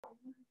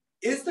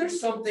is there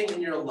something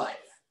in your life,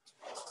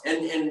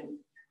 and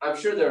I'm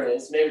sure there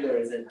is, maybe there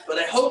isn't, but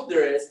I hope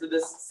there is for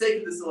the sake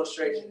of this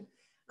illustration,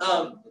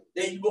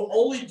 that you will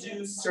only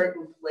do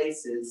certain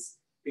places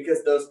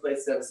because those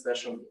places have a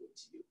special meaning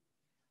to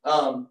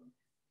you.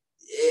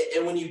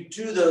 And when you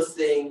do those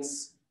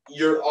things,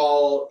 you're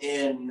all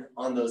in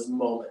on those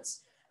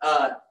moments.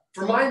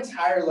 For my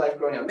entire life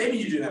growing up, maybe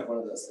you do have one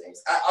of those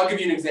things. I'll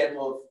give you an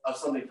example of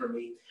something for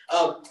me.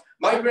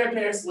 My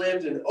grandparents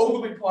lived in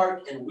Ogilvie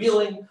Park in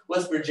Wheeling,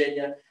 West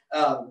Virginia.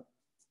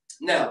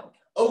 Now,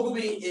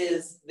 Ogilvie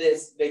is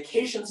this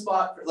vacation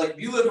spot. Like, if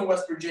you live in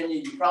West Virginia,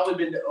 you've probably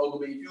been to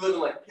Ogilvie. If you live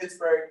in, like,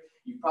 Pittsburgh,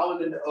 you've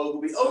probably been to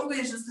Ogilvie.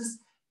 Ogilvie is just this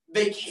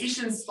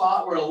vacation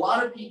spot where a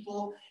lot of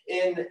people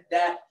in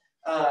that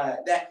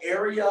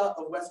area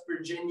of West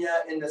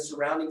Virginia and the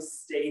surrounding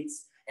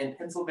states and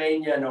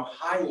Pennsylvania and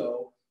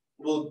Ohio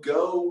will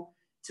go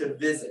to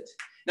visit.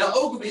 Now,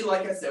 Ogilvie,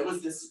 like I said,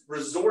 was this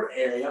resort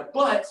area,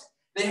 but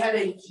they had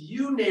a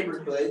few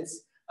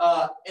neighborhoods,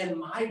 and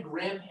my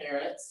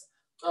grandparents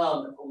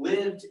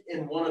lived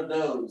in one of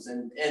those.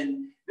 And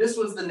this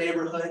was the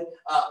neighborhood.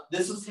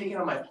 This was taken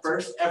on my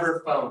first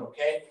ever phone,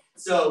 okay?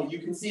 So you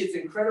can see it's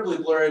incredibly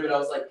blurry, but I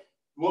was like,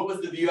 what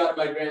was the view out of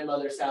my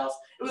grandmother's house?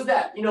 It was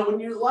that, you know, when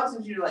you, a lot of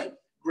times you're like,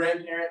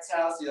 grandparents'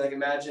 house, you like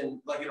imagine,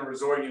 like in a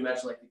resort, you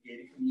imagine like the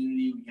gated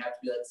community, we have to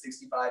be like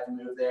 65 to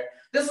move there.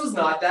 This was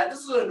not that.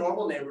 This was a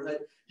normal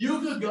neighborhood.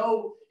 You could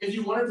go, if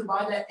you wanted to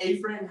buy that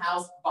A-frame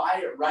house, buy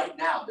it right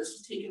now. This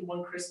was taken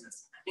one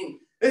Christmas. I mean,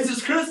 this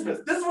is Christmas.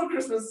 This is what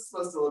Christmas is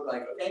supposed to look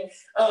like, okay?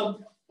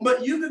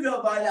 But you could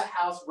go buy that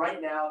house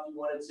right now if you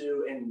wanted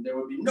to, and there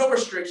would be no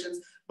restrictions,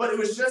 but it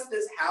was just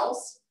this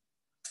house,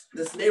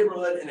 this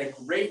neighborhood, in a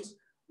great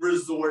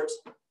resort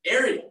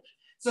area.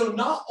 So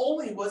not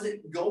only was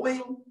it going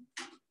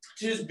to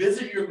just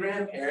visit your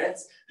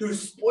grandparents who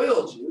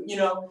spoiled you, you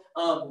know,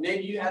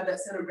 maybe you have that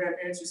set of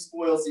grandparents who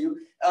spoils you.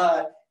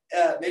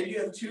 Maybe you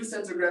have two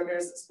sets of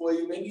grandparents that spoil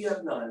you. Maybe you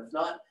have none. If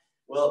not,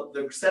 well,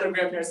 the set of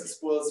grandparents that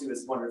spoils you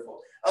is wonderful.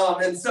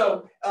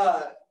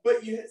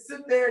 But you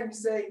sit there and you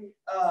say,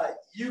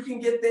 you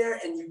can get there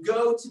and you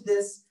go to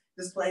this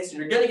place and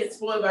you're going to get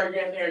spoiled by your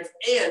grandparents,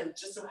 and it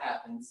just so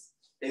happens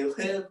they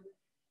live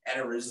at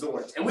a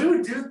resort. And we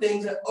would do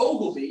things at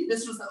Ogilvie.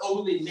 This was the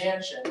Ogilvie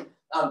Mansion,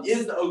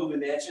 is the Ogilvie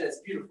Mansion. It's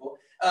beautiful.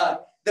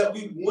 That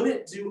we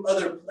wouldn't do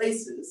other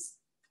places.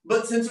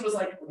 But since it was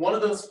like one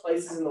of those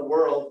places in the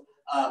world,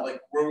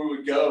 like where we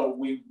would go,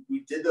 we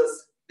did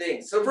those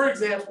things. So for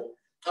example,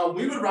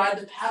 we would ride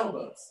the paddle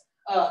boats.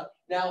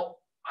 Now,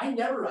 I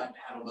never ride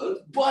paddle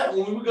boats, but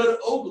when we would go to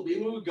Ogilvie,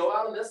 we would go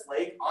out on this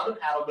lake on the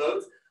paddle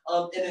boats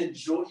and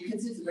enjoy. You can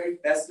see it's a very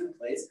festive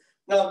place.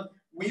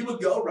 We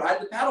would go ride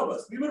the paddle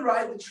boats. We would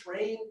ride the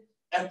train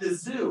at the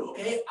zoo,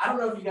 okay? I don't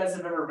know if you guys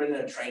have ever ridden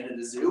a train at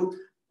a zoo.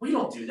 We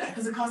don't do that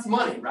because it costs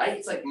money, right?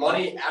 It's like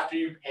money after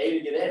you pay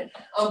to get in.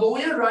 But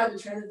we would ride the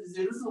train at the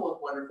zoo. This would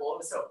look wonderful. It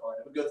was so fun.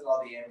 It would go through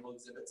all the animal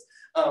exhibits,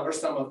 or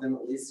some of them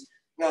at least.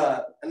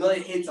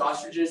 Amelia hates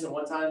ostriches, and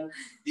one time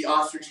the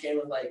ostrich came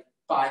with like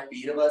 5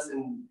 feet of us,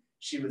 and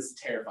she was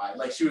terrified.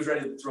 Like, she was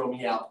ready to throw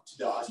me out to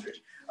the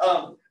ostrich.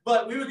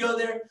 But we would go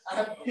there. I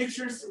have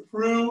pictures to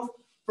prove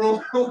from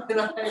when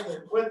I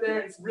went there.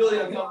 It's really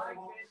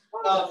uncomfortable.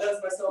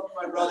 That's myself and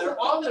my brother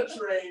on the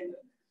train.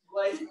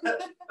 Like,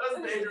 that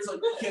was dangerous. Like,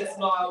 you can't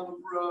smile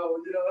with bro,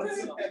 you know.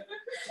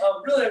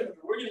 So, really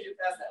uncomfortable. We're going to get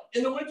past that.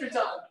 In the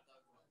wintertime,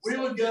 we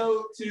would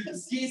go to the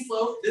ski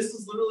slope. This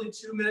was literally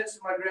 2 minutes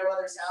from my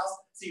grandmother's house.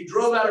 So you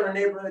drove out of our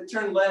neighborhood,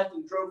 turned left,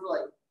 and drove for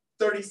like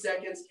 30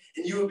 seconds,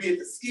 and you would be at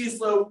the ski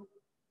slope.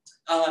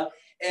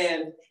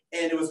 And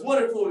it was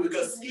wonderful. We would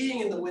go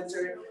skiing in the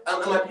winter.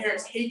 And my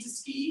parents hate to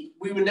ski.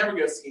 We would never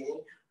go skiing.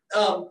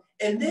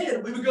 And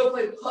then we would go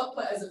play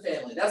putt-putt as a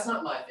family. That's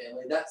not my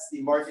family. That's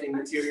the marketing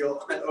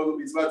material on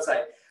Ogilvie's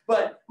website.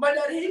 But my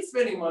dad hates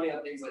spending money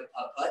on things like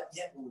putt-putt.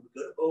 Yet when we would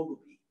go to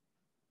Ogilvie,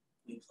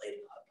 we played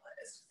putt-putt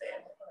as a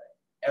family.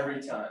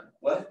 Every time.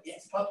 What?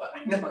 Yes, putt-putt.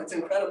 I know, it's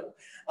incredible.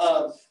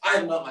 I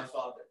am not my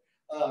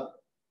father.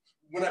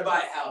 When I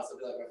buy a house, I'll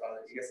be like my father.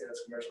 You guys see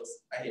those commercials?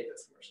 I hate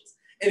those commercials.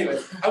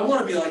 Anyway, I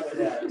want to be like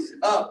my dad.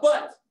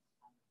 But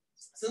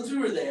since we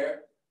were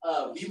there,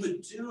 we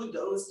would do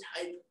those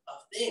type of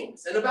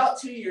things. And about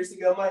 2 years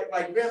ago,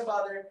 my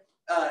grandfather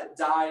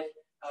died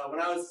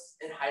when I was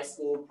in high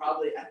school.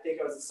 Probably, I think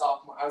I was a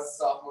sophomore. I was a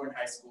sophomore in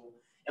high school.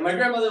 And my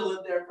grandmother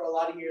lived there for a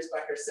lot of years by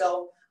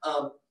herself.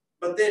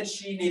 But then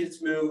she needed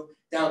to move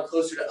down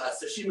closer to us.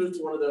 So she moved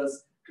to one of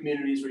those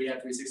communities where you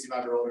have to be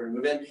 65 or older to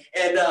move in.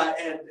 And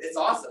it's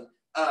awesome.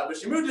 But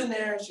she moved in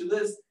there. She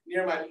lives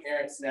near my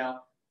parents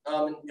now.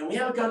 And we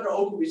haven't gone to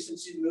Ogilvie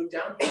since she moved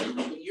down here a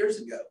couple years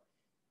ago.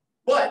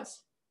 But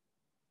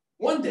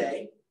one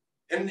day,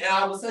 and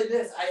I will say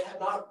this, I have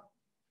not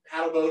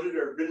paddle boated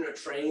or ridden a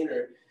train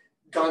or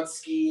gone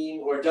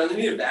skiing or done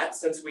any of that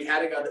since we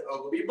hadn't gone to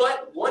Ogilvie.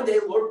 But one day,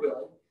 Lord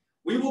willing,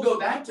 we will go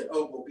back to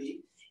Ogilvie,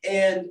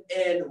 and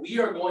we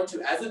are going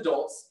to, as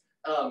adults,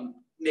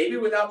 maybe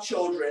without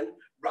children,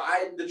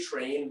 ride the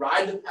train,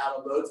 ride the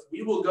paddle boats.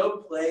 We will go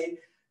play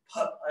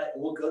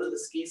we'll go to the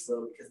ski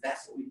slope because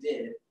that's what we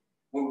did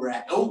when we were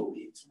at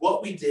Ogilvy. It's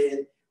what we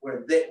did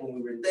when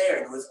we were there.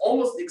 And it was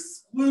almost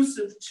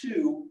exclusive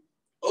to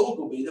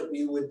Ogilvy that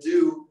we would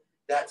do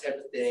that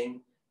type of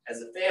thing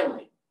as a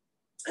family.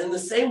 And the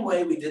same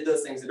way we did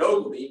those things at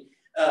Ogilvy,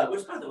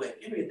 which, by the way,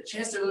 if you ever get the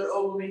chance to go to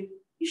Ogilvy,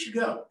 you should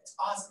go. It's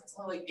awesome. It's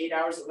only like 8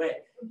 hours away.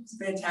 It's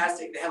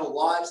fantastic. They have a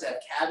lodge, they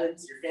have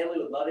cabins. Your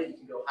family would love it. You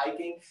can go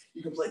hiking.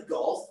 You can play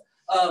golf.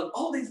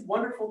 All these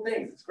wonderful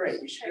things. It's great.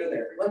 You should go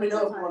there. Let me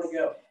know if you want to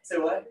go. Say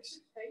what?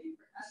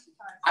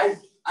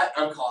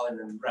 I'm calling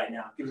them right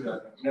now. Give me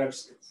that. No,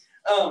 just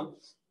kidding.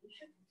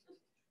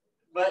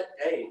 But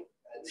hey,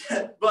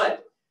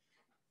 but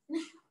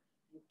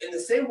in the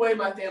same way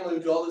my family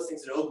would do all those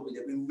things at Ogilvy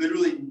that we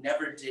literally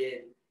never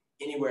did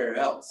anywhere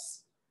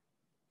else.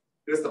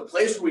 It was the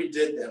place where we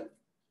did them.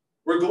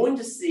 We're going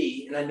to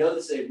see, and I know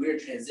this is a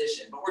weird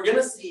transition, but we're going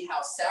to see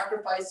how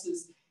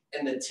sacrifices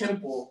and the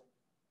temple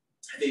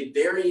have a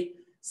very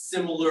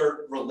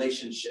similar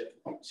relationship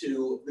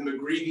to the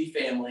McGreevy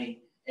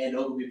family and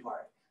Ogilvy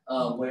Park,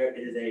 where it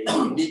is a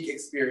unique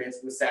experience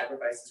with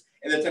sacrifices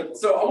in the temple.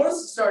 So I want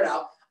us to start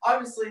out,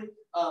 obviously,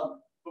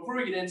 before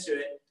we get into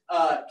it,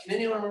 can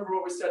anyone remember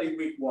what we studied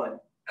week 1?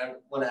 I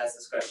want to ask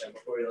this question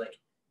before we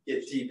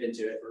get deep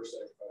into it. First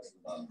sacrifice in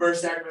the Bible.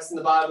 First sacrifice in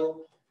the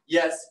Bible.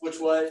 Yes, which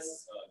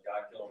was?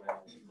 God killed him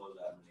and blows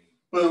out of me.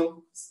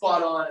 Boom.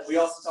 Spot on. We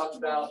also talked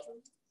about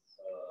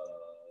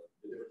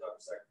the different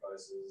types of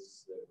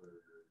sacrifices that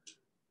were,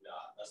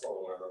 that's the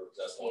only one I remember.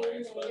 That's the one I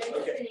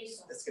answered. Okay,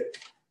 that's good.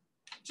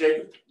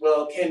 Jacob,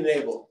 well, Cain and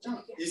Abel.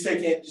 You say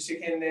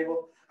Cain and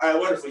Abel? All right,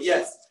 wonderful.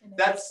 Yes,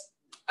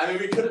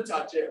 we could have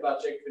talked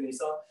about Jacob and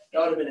Esau. That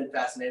would have been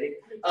fascinating.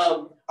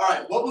 All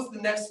right, what was the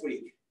next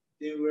week?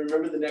 Do you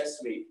remember the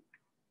next week?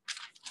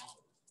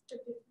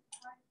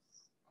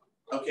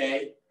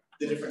 Okay,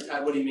 the different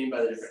type. What do you mean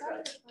by the different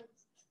types?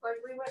 Like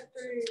we went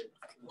through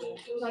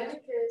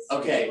Leviticus.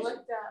 Okay.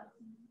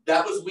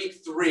 That was week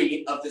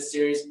 3 of the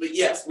series, but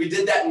yes, we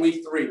did that in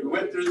week 3. We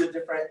went through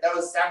that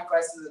was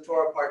Sacrifices of the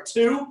Torah part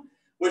 2,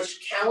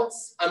 which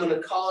counts. I'm going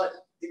to call it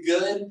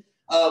good.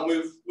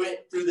 We went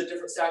through the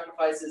different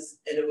sacrifices,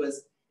 and it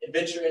was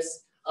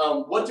adventurous.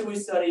 What did we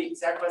study?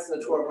 Sacrifice in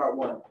the Torah part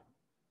 1.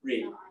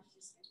 Read.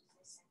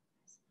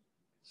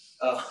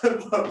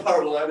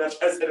 Part 1. That's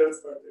why I said it was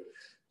part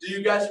 2. Do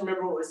you guys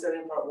remember what we studied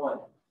in part 1?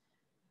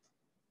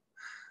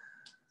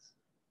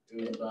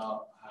 It was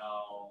about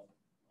how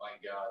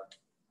God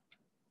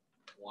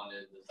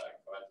wanted the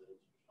sacrifices.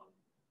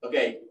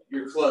 Okay,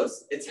 you're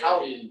close. It's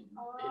how he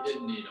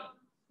didn't need them.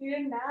 He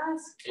didn't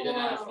ask. He didn't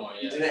ask for them.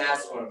 He didn't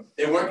ask for them.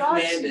 They weren't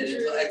commanded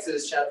until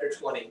Exodus chapter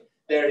 20.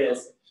 There it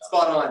is.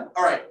 Spot on.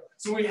 All right.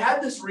 So we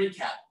had this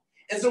recap,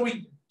 and so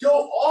we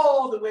go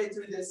all the way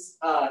through this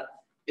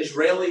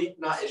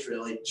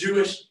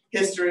Jewish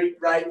history,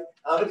 right?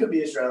 It could be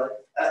Israeli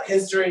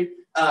history,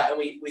 and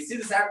we see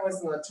the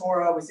sacrifices in the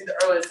Torah. We see the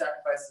earliest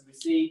sacrifices. We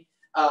see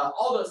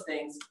all those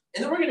things.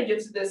 And then we're going to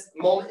get to this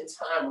moment in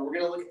time where we're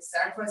going to look at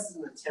sacrifices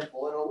in the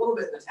temple and a little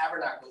bit in the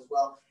tabernacle as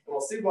well. And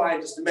we'll see why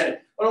in just a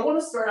minute. But I want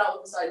to start out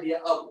with this idea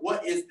of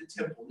what is the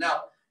temple.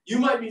 Now, you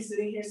might be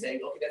sitting here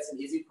saying, okay, that's an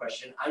easy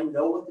question. I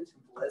know what the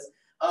temple is.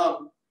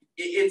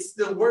 It's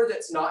the word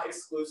that's not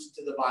exclusive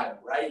to the Bible,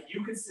 right?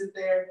 You could sit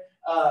there.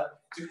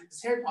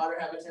 Does Harry Potter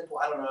have a temple?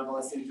 I don't know. I've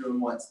only seen through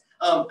him once.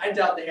 I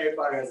doubt that Harry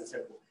Potter has a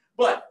temple.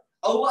 But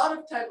a lot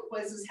of type of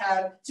places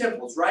have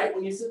temples, right?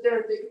 When you sit there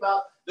and think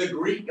about the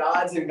Greek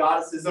gods and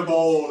goddesses of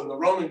old and the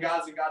Roman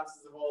gods and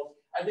goddesses of old,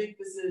 I think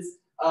this is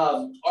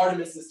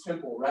Artemis's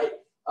temple, right?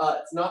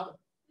 It's not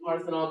the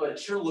Parthenon, but it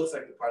sure looks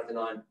like the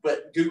Parthenon.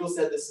 But Google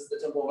said this is the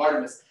temple of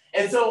Artemis.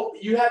 And so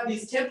you have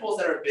these temples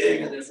that are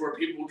big, and there's where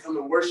people would come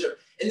and worship.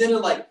 And then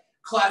in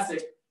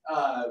classic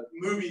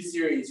movie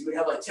series, you would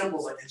have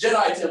temples like the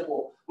Jedi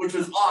Temple, which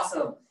was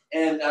awesome.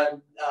 And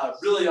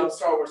really, I'm a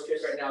Star Wars kid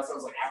right now, so I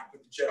was like, I have to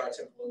put the Jedi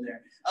Temple in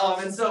there.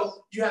 And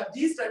so you have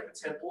these type of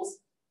temples,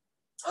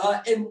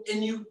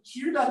 and you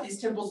hear about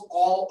these temples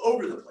all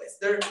over the place.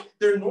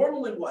 They're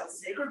normally what?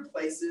 Sacred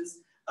places,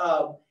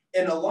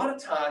 and a lot of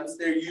times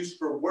they're used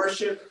for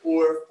worship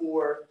or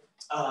for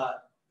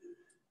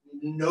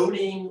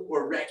noting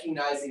or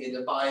recognizing a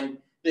divine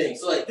thing.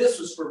 So this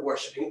was for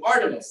worshiping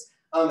Artemis.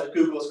 If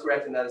Google is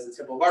correct, and that is the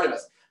Temple of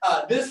Artemis.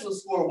 This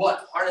was for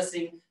what?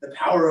 Harnessing the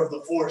power of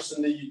the Force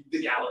in the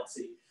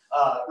galaxy,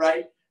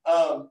 right?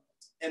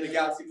 And the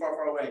galaxy far,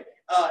 far away.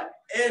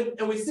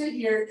 And we sit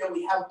here and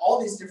we have all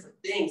these different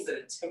things that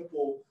a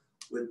temple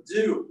would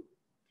do.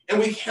 And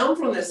we come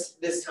from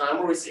this time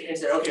where we sit here and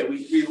say, okay,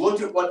 we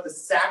looked at what the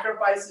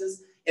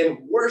sacrifices and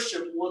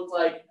worship looked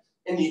like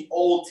in the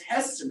Old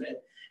Testament.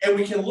 And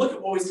we can look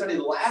at what we studied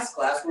last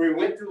class where we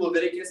went through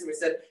Leviticus and we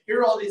said, here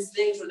are all these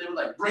things where they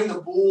would bring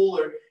the bull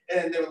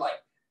and they would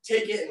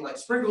take it and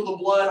sprinkle the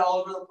blood all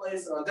over the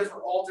place and on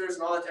different altars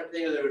and all that type of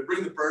thing. Or they would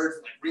bring the birds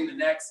and bring the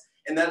necks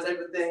and that type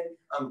of thing.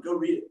 Go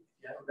read it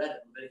if you haven't read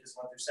it, Leviticus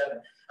 1 through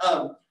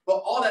 7.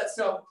 But all that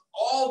stuff,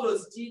 all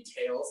those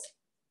details,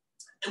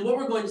 and what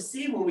we're going to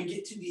see when we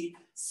get to the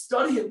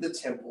study of the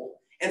temple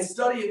and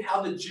study of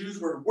how the Jews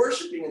were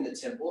worshiping in the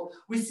temple,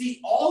 we see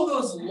all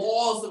those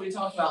laws that we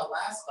talked about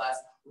last class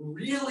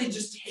really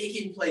just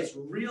taking place,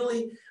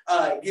 really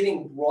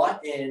getting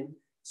brought in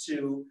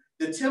to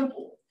the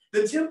temple.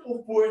 The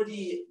temple for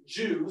the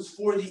Jews,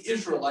 for the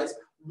Israelites,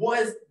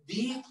 was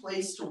the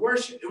place to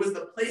worship. It was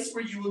the place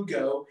where you would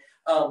go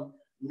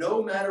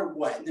no matter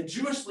what. And the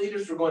Jewish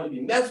leaders were going to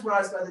be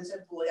mesmerized by the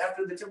temple.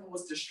 After the temple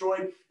was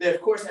destroyed, they,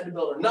 of course, had to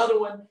build another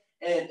one,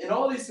 and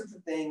all these sorts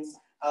of things.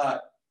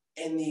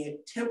 And the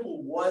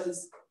temple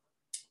was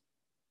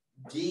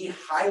the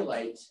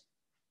highlight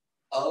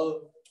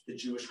of the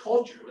Jewish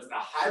culture. It was the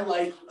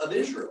highlight of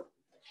Israel.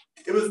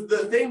 It was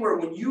the thing where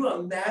when you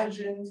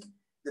imagined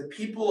the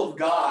people of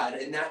God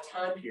in that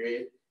time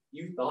period,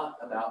 you thought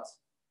about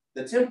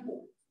the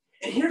temple.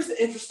 And here's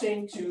the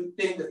interesting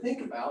thing to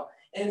think about.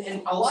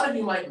 And a lot of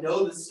you might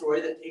know the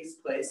story that takes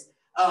place.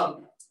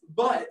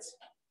 But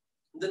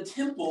the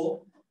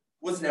temple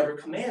was never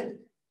commanded.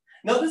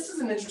 Now, this is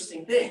an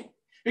interesting thing.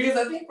 Because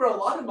I think for a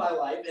lot of my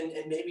life, and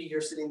maybe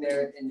you're sitting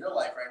there in your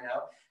life right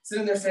now,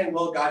 sitting there saying,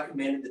 well, God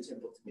commanded the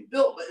temple to be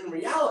built. But in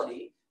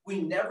reality,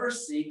 we never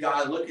see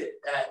God look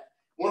at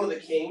one of the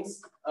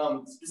kings,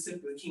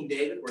 specifically King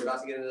David. We're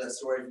about to get into that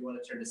story if you want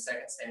to turn to 2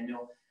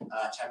 Samuel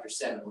chapter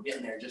 7. We'll get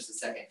in there in just a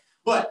second.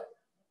 But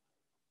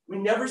we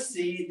never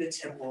see the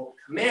temple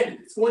commanded.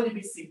 It's going to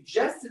be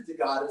suggested to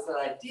God as an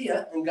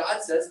idea, and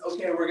God says,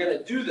 okay, we're going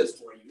to do this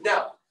for you.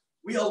 Now,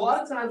 we a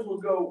lot of times will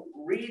go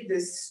read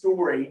this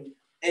story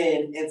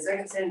in 2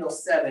 Samuel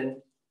 7,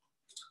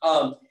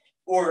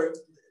 or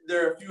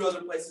there are a few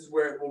other places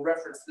where it will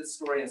reference this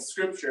story in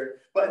Scripture.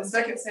 But in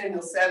 2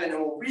 Samuel 7, and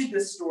we'll read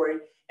this story,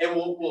 and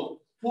we'll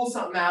pull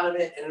something out of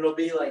it, and it'll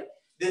be like,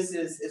 this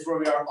is where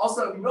we are.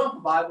 Also, if you don't have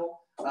a Bible,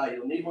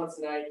 you'll need one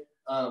tonight.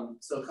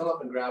 So come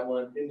up and grab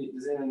one.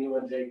 Does anyone need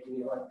one, Jake? You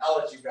need one? I'll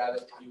let you grab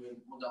it if you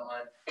don't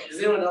mind. Does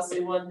anyone else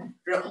need one?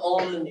 If you're at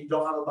home and you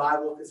don't have a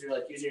Bible because you're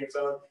like using your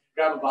phone,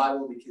 grab a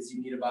Bible because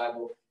you need a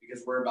Bible,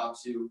 because we're about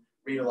to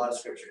read a lot of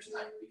scripture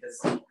tonight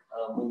because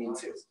we need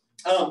to.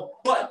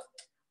 But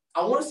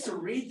I want us to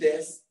read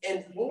this,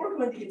 and what we're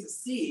going to get to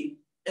see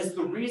is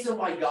the reason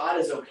why God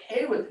is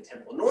okay with the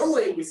temple.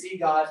 Normally, we see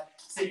God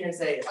sit here and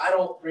say, if I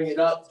don't bring it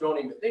up, don't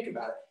even think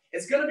about it.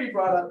 It's going to be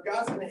brought up.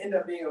 God's going to end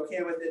up being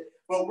okay with it.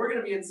 But we're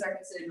going to be in 2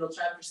 Samuel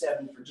chapter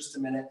 7 for just a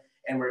minute,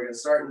 and we're going to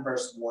start in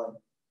verse 1.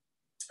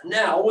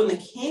 Now, when the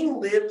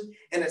king lived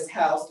in his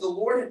house, the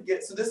Lord had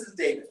given, so this is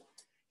David.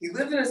 He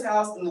lived in his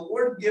house, and the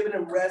Lord had given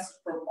him rest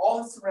from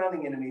all his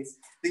surrounding enemies.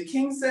 The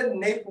king said to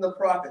Nathan the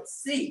prophet,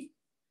 see,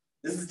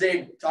 this is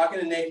David talking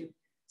to Nathan.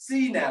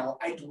 See now,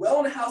 I dwell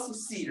in a house of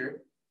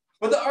cedar,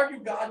 but the ark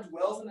of God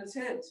dwells in a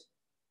tent.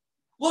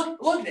 Look,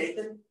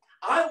 Nathan,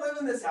 I live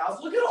in this house.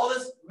 Look at all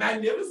this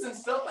magnificent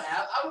stuff I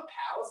have. I have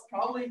a palace,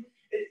 probably,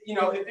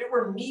 if it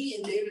were me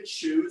in David's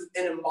shoes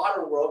in a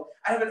modern world,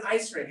 I'd have an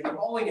ice rink and a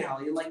bowling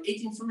alley and like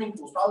 18 swimming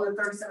pools, probably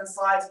 37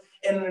 slides,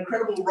 and an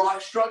incredible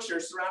rock structure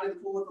surrounding the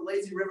pool with a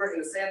lazy river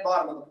and a sand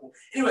bottom on the pool.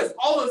 Anyways,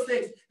 all those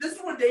things. This is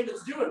what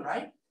David's doing,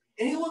 right?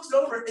 And he looks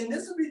over, and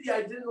this would be the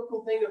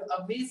identical thing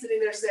of me sitting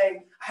there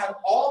saying, I have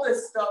all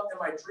this stuff in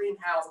my dream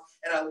house,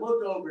 and I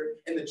look over,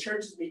 and the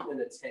church is meeting in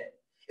a tent.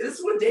 And this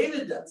is what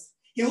David does.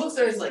 He looks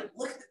there and he's like,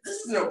 look, this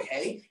isn't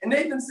okay. And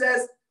Nathan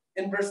says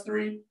in verse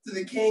 3 to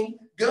the king,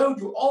 go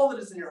do all that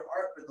is in your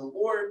heart, for the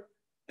Lord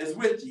is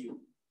with you.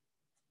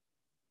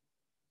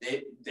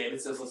 David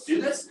says, let's do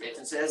this.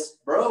 Nathan says,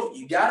 bro,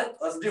 you got it.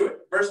 Let's do it.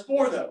 Verse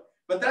 4, though.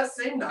 But that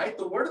same night,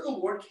 the word of the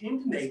Lord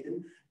came to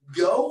Nathan,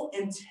 go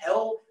and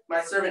tell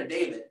my servant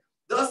David,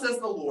 thus says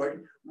the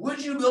Lord,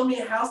 would you build me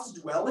a house to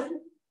dwell in?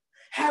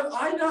 Have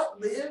I not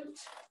lived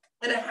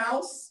in a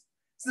house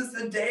since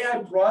the day I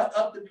brought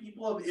up the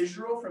people of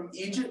Israel from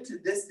Egypt to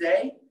this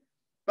day?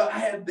 But I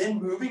have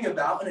been moving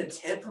about in a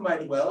tent for my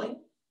dwelling.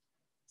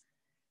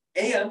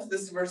 And,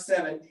 this is verse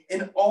 7,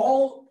 in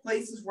all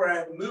places where I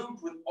have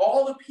moved with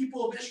all the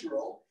people of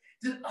Israel,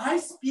 did I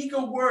speak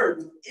a word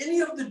with any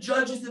of the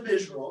judges of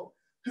Israel,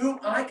 whom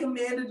I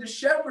commanded to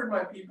shepherd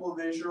my people of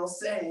Israel,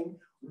 saying,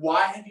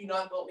 why have you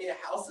not built me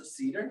a house of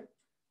cedar?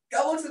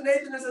 God looks at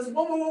Nathan and says,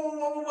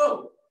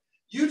 whoa.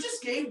 You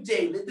just gave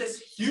David this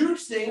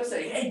huge thing of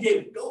saying, hey,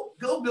 David,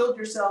 go build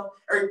yourself,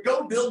 or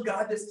go build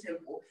God this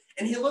temple.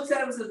 And he looks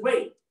at him and says,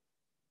 wait,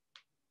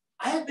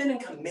 I have been in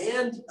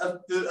command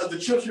of the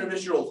children of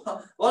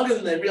Israel longer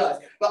than they realize.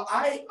 But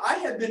I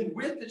have been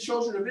with the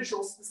children of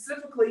Israel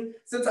specifically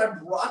since I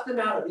brought them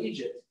out of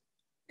Egypt.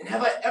 And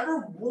have I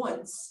ever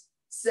once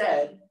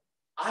said,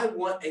 I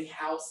want a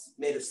house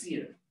made of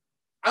cedar?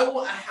 I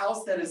want a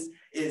house that is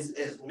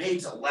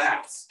made to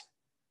last.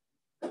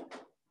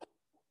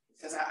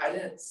 Because I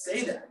didn't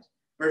say that.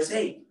 Verse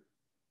 8.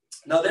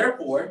 Now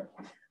therefore,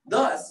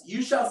 thus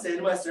you shall say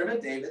to my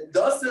servant David,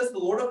 thus says the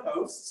Lord of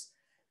hosts.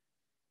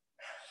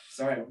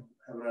 Sorry,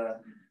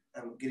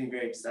 I'm getting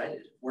very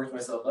excited. Worked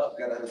myself up,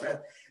 got out of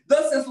breath.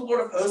 Thus says the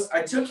Lord of hosts,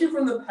 I took you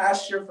from the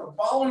pasture, from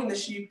following the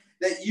sheep,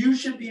 that you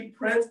should be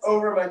prince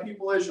over my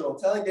people Israel.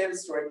 Telling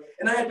David's story.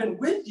 And I have been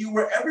with you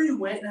wherever you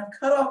went, and have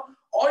cut off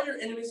all your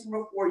enemies from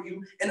before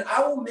you, and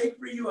I will make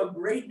for you a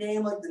great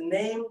name like the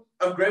name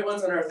of great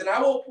ones on earth. And I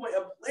will appoint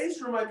a place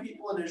for my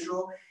people in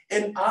Israel,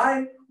 and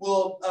I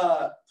will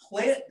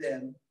plant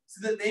them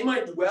so that they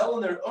might dwell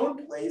in their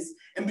own place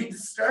and be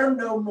disturbed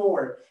no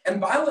more. And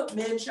violent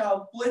men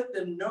shall afflict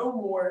them no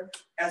more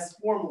as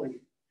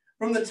formerly.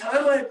 From the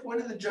time I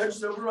appointed the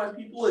judges over my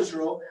people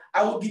Israel,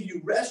 I will give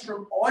you rest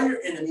from all your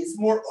enemies.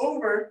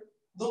 Moreover,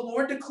 the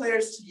Lord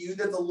declares to you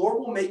that the Lord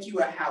will make you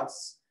a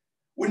house.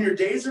 When your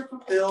days are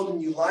fulfilled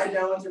and you lie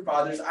down with your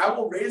fathers, I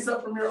will raise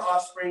up from your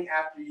offspring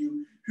after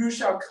you, who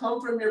shall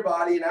come from your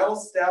body, and I will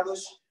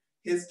establish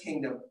his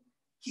kingdom.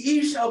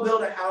 He shall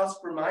build a house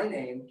for my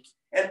name,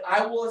 and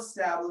I will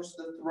establish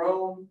the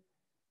throne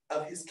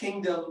of his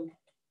kingdom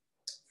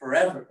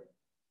forever.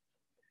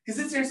 He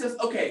sits here and says,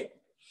 okay,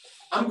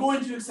 I'm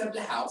going to accept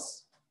a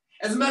house.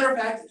 As a matter of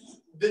fact,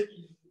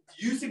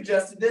 you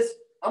suggested this.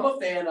 I'm a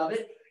fan of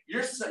it.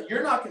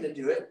 You're not going to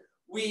do it.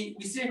 We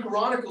see in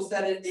Chronicles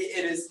that it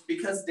is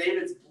because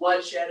David's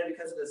bloodshed and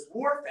because of this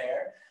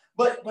warfare.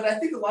 But I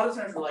think a lot of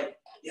times we're like,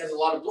 he has a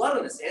lot of blood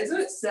on his hands, and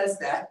it says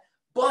that.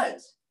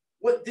 But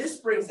what this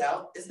brings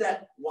out is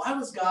that why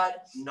was God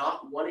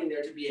not wanting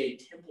there to be a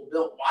temple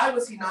built? Why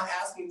was he not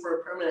asking for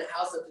a permanent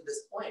house up to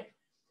this point?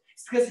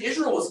 It's because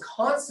Israel was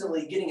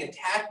constantly getting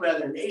attacked by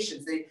other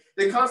nations.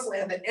 They constantly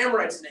had the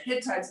Amorites and the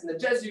Hittites and the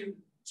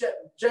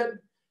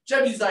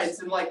Jebusites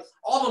and like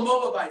all the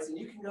Moabites. And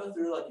you can go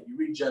through, like, if you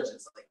read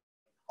Judges, like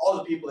all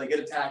the people that get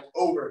attacked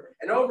over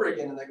and over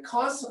again, and they're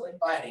constantly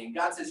fighting. And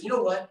God says, you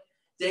know what,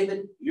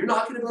 David, you're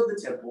not going to build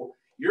the temple.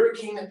 You're a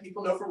king that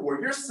people know for war.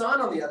 Your son,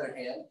 on the other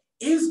hand,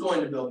 is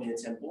going to build me a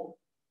temple.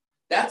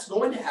 That's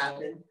going to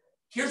happen.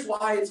 Here's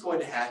why it's going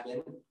to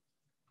happen.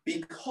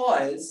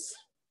 Because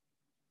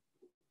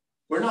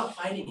we're not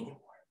fighting anymore.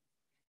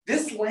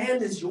 This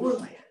land is your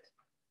land.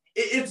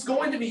 It's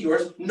going to be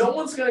yours. No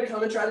one's going to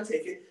come and try to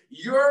take it.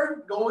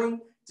 You're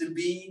going to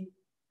be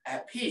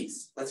at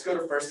peace. Let's go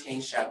to 1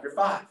 Kings chapter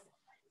 5.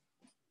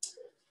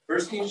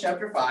 1 Kings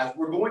chapter 5,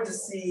 we're going to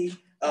see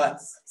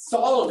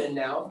Solomon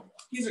now.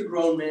 He's a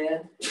grown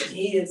man.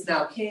 He is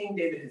now king.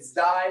 David has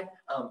died.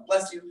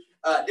 Bless you.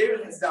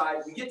 David has died.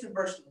 We get to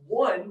verse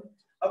 1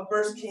 of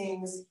 1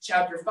 Kings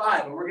chapter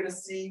 5, and we're going to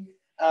see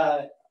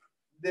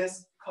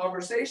this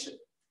conversation.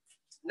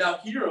 Now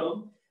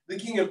Hiram, the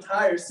king of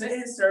Tyre, sent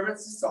his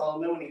servants to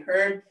Solomon when he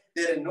heard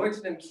they had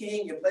anointed him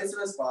king in place of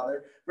his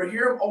father, for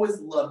Hiram always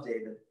loved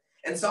David.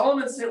 And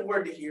Solomon sent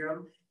word to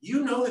Hiram,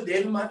 you know that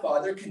David my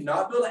father could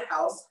not build a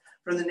house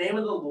for the name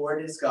of the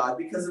Lord his God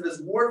because of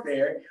his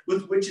warfare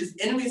with which his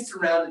enemies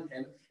surrounded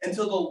him,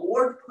 until the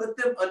Lord put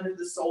them under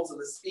the soles of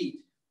his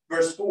feet.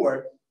 Verse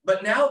 4,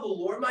 but now the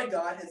Lord my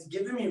God has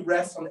given me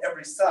rest on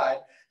every side.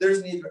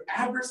 There's neither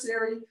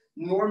adversary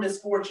nor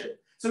misfortune.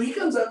 So he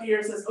comes up here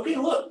and says, okay,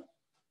 look,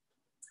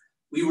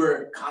 we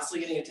were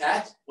constantly getting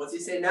attacked. What's he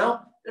say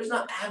now? There's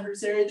not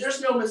adversary.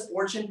 There's no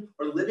misfortune.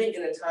 We're living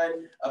in a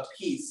time of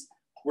peace.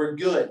 We're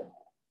good.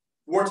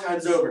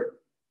 Wartime's over.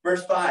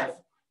 Verse 5.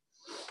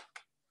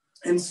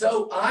 And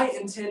so I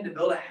intend to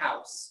build a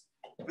house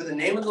for the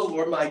name of the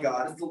Lord my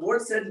God. As the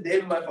Lord said to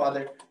David my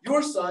father,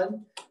 your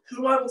son,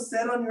 whom I will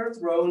set on your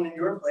throne in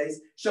your place,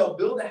 shall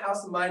build a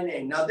house in my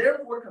name. Now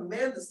therefore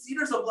command the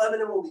cedars of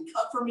Lebanon will be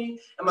cut for me,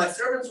 and my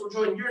servants will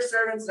join your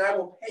servants, and I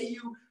will pay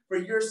you for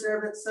your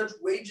servants such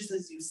wages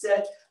as you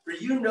set. For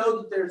you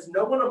know that there is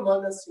no one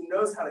among us who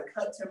knows how to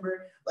cut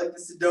timber like the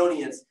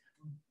Sidonians.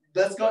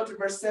 Let's go up to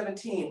verse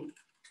 17.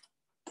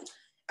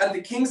 At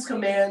the king's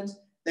command,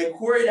 they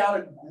quarried out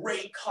a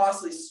great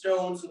costly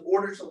stones in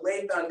order to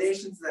lay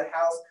foundations of the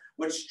house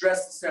which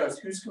dressed the stones.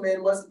 Whose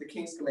command was it? The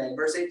king's command.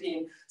 Verse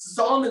 18.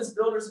 So Solomon's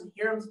builders and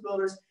Hiram's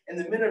builders and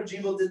the men of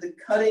Jebel did the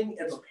cutting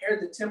and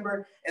prepared the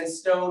timber and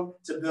stone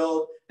to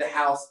build the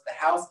house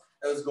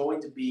that was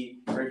going to be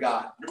for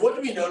God. What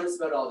do we notice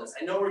about all this?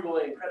 I know we're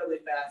going incredibly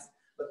fast,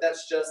 but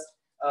that's just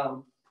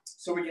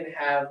so we can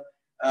have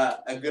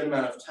a good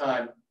amount of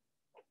time.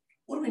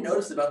 What do we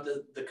notice about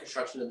the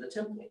construction of the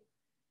temple?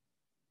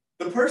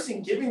 The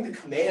person giving the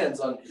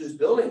commands on who's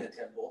building the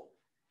temple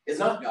is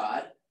not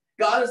God.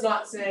 God is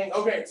not saying,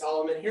 okay,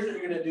 Solomon, here's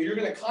what you're going to do. You're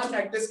going to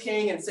contact this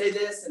king and say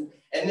this,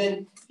 and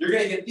then you're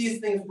going to get these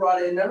things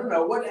brought in.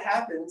 No. What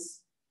happens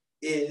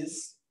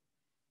is,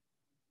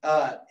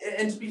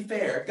 and to be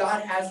fair,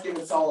 God has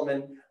given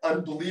Solomon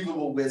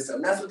unbelievable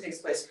wisdom. That's what takes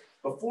place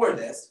before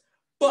this.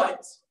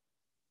 But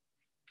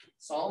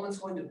Solomon's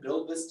going to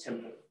build this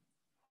temple.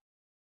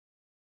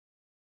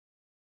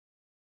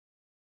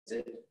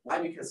 Why?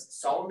 Because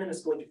Solomon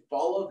is going to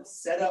follow the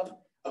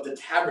setup of the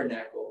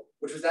tabernacle,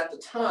 which was at the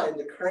time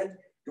the current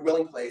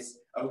dwelling place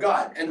of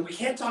God. And we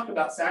can't talk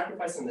about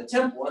sacrifice in the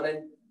temple,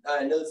 and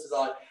I know this is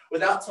odd,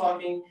 without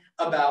talking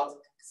about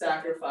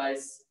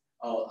sacrifice.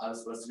 Oh, I was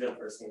supposed to go to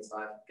 1 Kings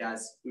 5.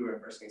 Guys, we were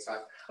in 1 Kings 5.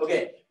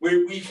 Okay,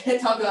 we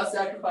can't talk about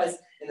sacrifice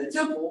in the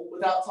temple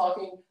without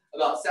talking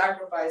about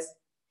sacrifice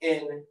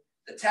in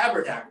the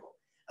tabernacle.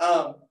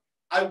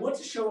 I want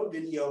to show a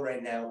video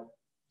right now.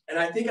 And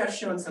I think I've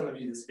shown some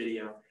of you this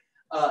video.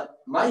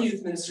 My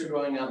youth minister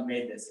growing up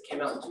made this. It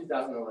came out in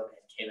 2011.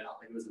 It came out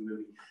like it was a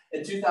movie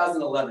in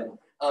 2011,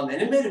 and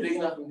it made a big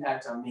enough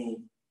impact on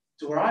me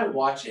to where I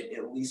watch it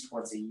at least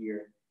once a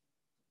year.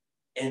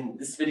 And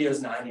this video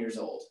is 9 years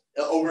old,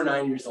 over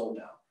 9 years old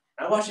now.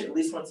 I watch it at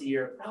least once a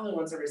year, probably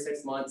once every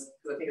 6 months,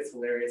 because I think it's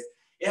hilarious.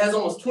 It has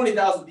almost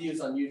 20,000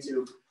 views on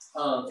YouTube,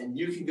 and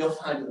you can go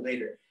find it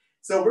later.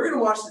 So we're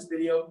gonna watch this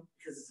video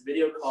because it's a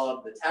video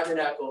called "The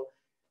Tabernacle,"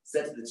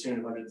 set to the tune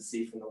of "Under the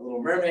Sea" from The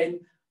Little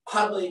Mermaid.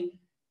 Oddly,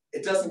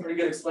 it does some pretty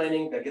good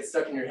explaining that gets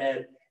stuck in your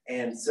head,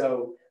 and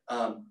so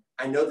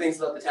I know things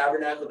about the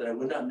tabernacle that I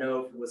would not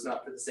know if it was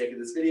not for the sake of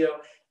this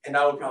video, and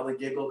I would probably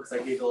giggle because I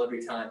giggle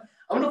every time.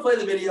 I'm gonna play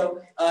the video.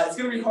 It's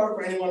gonna be hard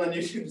for anyone on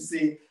YouTube to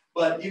see,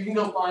 but you can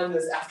go find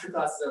this after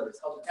class is over. It's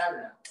called "The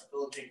Tabernacle" by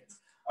Philip Jenkins.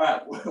 All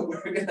right,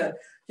 we're gonna.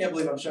 Can't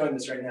believe I'm showing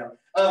this right now.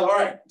 All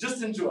right,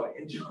 just enjoy.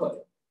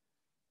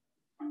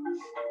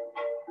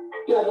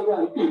 Gather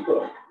round,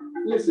 people.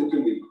 Listen to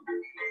me.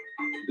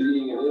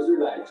 Being an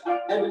Israelite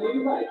and an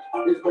Levite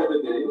is better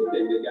than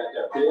anything they got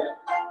up there.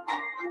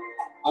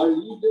 Our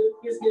leader,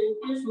 his name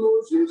is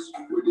Moses,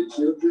 we're the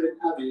children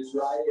of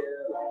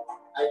Israel.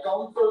 I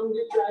come from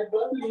the tribe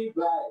of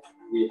Levi.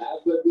 We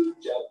have a big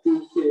job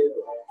to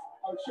fill.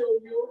 I'll show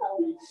you how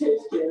we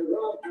take care of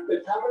the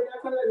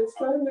tabernacle and its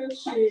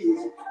furnishings.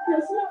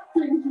 There's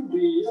nothing to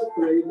be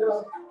afraid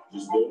of.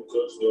 Just don't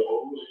touch the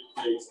holy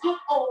things.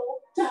 Uh-oh,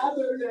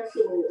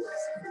 tabernacle.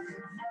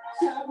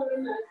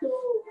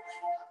 Tabernacle.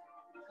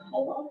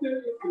 All after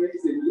the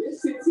praising,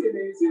 yes, it's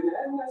amazing,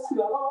 and that's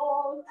not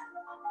all.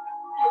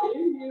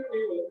 In here we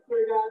work for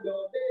God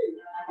all day.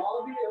 All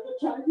the other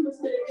tribes must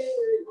stay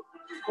away.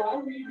 While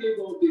we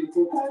devoted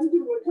for time to a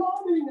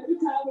calling at the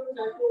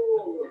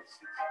tabernacle.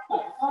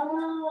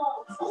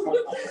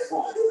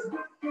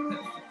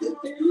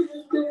 They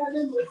live there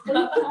and was so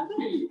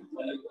happy.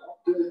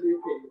 After they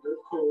paid the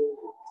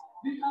toll.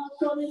 The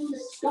outgoing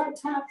makes God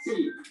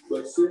happy,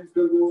 but since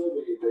the war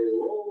they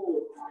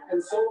roll.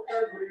 And so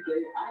every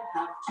day I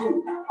have to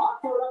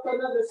offer up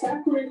another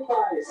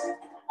sacrifice.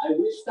 I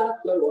wish that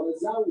there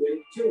was a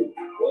way to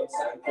once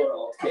and for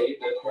all pay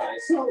the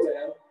price. Oh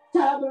well,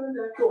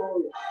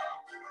 tabernacle,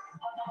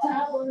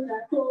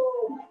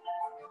 tabernacle.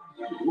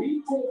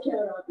 We take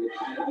care of it,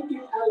 I like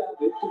it, I love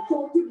it, to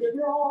quote it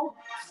wrong.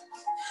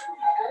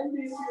 And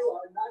if you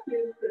are not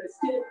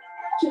interested,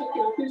 check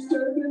out this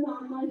turban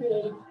on my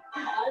head.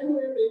 I'm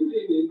wearing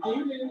linen,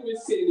 dealing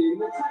with sin in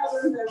the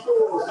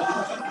tabernacle.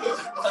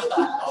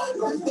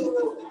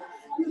 Tabernacle.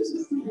 I used to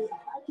see it, I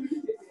treat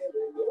it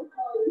together, don't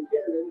call it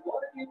Karen,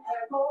 what a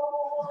tabernacle.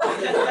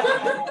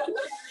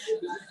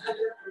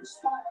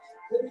 Spot.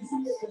 Let me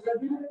see it, because I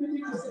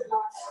really miss it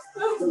lot.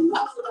 The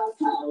loss about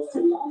cows,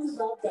 the loss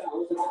about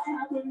bows, and the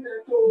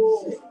tabernacle.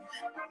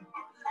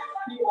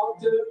 The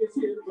altar is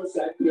here for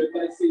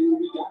sacrificing.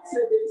 We got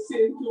 7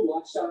 sin to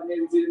wash our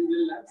hands in. The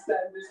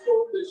lampstand is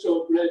for the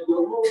showbread no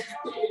more.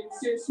 The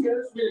incense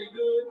smells really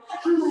good.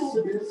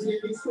 There's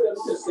really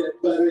 12%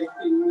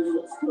 separating the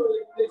most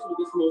holy things with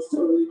the most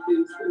holy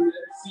things. The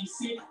mercy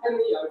seat and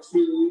the ark's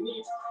really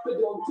neat. But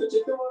don't touch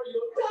it or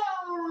you'll die.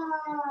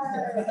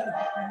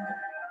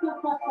 What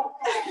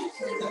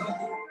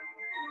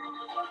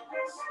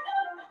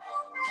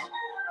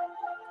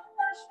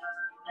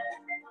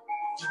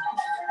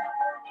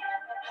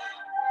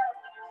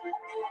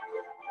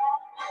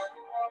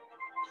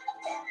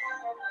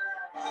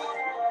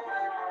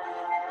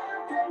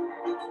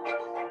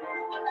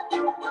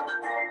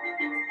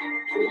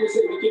do you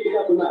say we kick it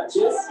up a notch,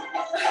 yes?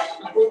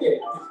 Okay,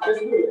 let's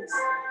do it.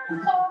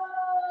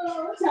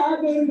 Oh,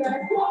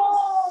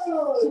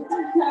 tabernacle,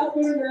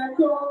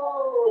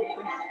 tabernacle.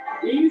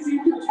 Easy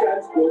to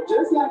transport,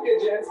 just like a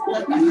jet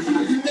sport.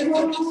 Easy to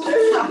roll.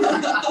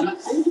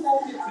 Think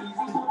like it's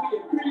easy to be a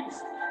priest.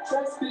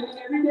 Try spinning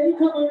every day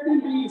covered in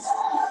beast.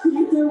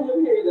 People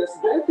would hate us,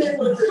 bet they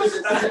would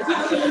praise us.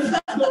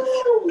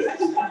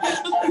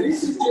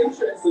 This is Jim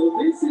Tressel,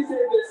 this is a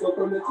vessel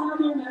from the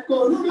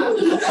tabernacle.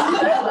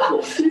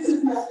 This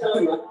is not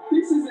Elma,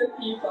 this is an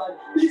ephod,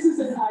 this is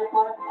an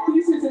iPod,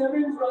 this is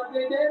Aaron's rod,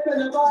 they dip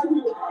and a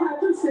Bible. Have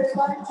to say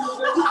bye to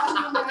the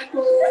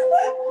tabernacle.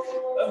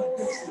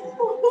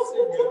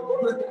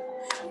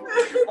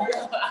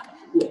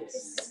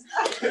 Yes.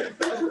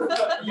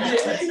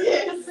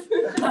 Yes.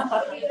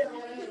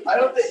 I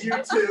hope that you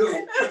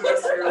too, for the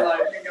rest of your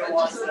life, you're gonna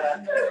watch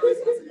that.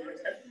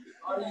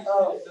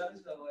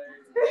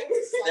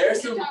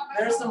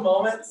 There's some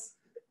moments.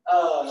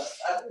 I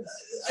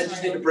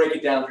just need to break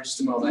it down for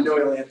just a moment. I know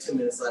we only have 2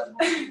 minutes left,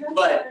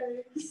 but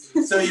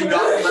so you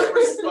got my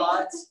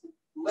response.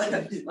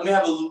 Let me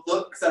have a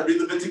look because I read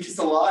Leviticus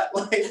a lot.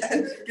 Like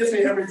it gets me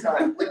every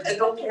time. Like I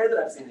don't care that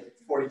I've seen it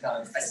 40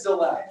 times. I still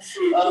laugh.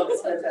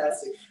 It's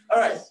fantastic. All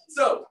right,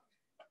 so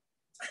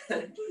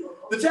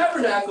the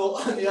tabernacle,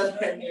 on the other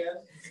hand,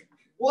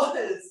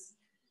 was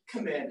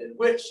commanded,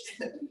 which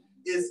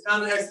is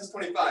found in Exodus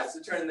 25. So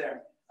turn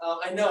there.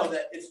 I know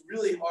that it's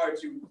really hard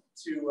to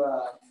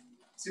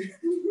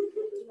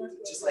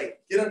just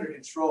like get under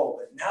control,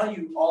 but now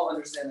you all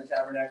understand the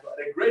tabernacle at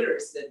a greater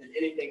extent than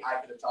anything I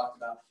could have talked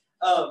about.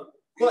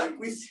 But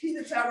we see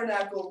the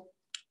tabernacle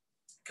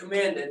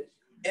commanded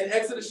in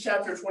Exodus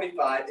chapter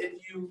 25. If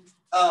you,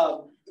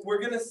 we're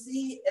going to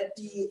see at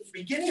the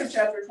beginning of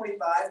chapter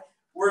 25,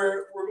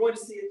 we're going to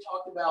see it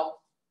talked about,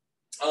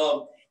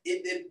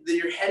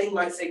 your heading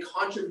might say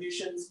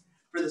contributions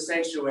for the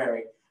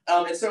sanctuary.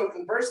 And so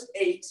in verse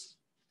 8,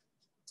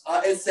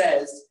 it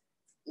says,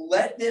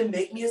 let them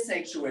make me a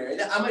sanctuary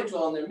that I might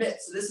dwell in their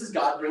midst. So this is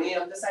God bringing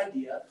up this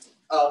idea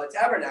of a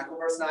tabernacle.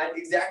 Verse 9,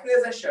 exactly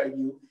as I showed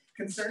you,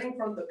 concerning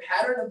from the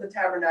pattern of the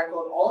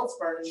tabernacle and all its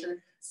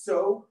furniture,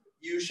 so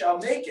you shall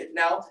make it.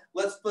 Now,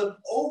 let's flip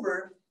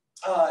over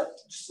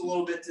just a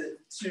little bit to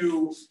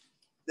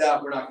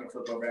we're not going to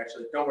flip over,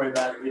 actually. Don't worry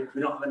about it.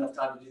 We don't have enough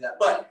time to do that.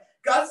 But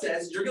God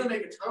says, you're going to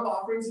make a ton of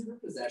offerings of your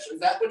possessions.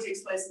 That's what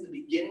takes place in the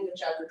beginning of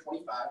chapter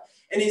 25.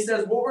 And he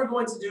says, what we're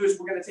going to do is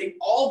we're going to take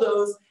all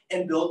those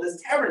and build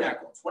this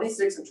tabernacle.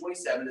 26 and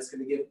 27 is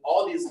going to give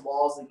all these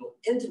laws that go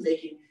into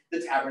making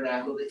the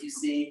tabernacle that you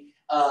see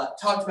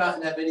talked about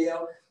in that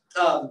video.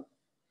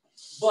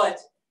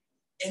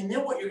 And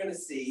then what you're going to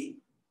see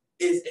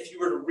is, if you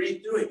were to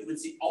read through it, you would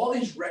see all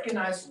these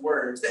recognized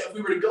words that if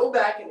we were to go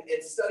back and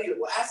study it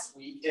last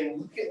week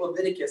and look at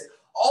Leviticus,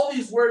 all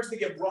these words that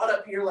get brought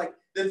up here, like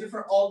the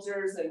different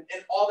altars and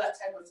all that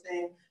type of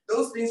thing,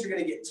 those things are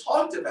going to get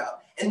talked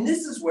about. And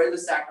this is where the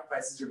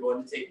sacrifices are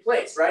going to take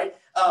place, right?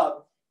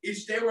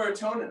 Each day we're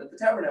atoning at the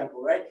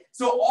tabernacle, right?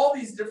 So all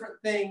these different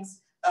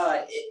things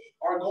are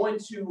going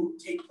to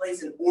take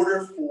place in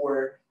order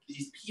for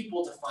these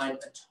people to find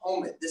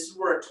atonement. This is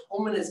where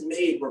atonement is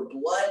made, where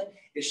blood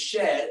is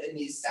shed in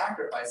these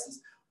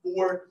sacrifices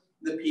for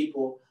the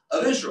people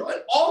of Israel.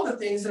 And all the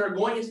things that are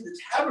going into the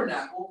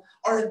tabernacle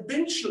are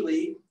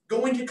eventually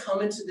going to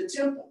come into the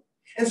temple.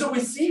 And so we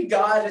see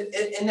God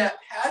in that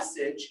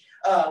passage,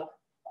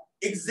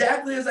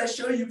 exactly as I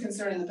show you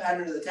concerning the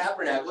pattern of the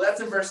tabernacle.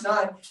 That's in verse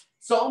 9.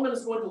 Solomon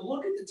is going to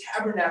look at the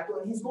tabernacle,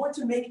 and he's going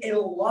to make a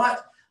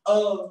lot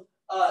of,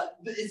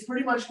 it's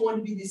pretty much going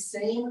to be the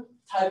same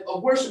type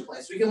of worship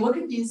place. We can look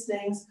at these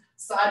things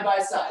side by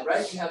side,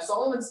 right? You have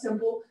Solomon's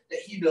temple that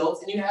he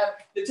built, and you have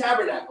the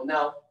tabernacle.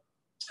 Now,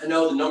 I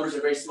know the numbers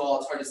are very small,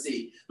 it's hard to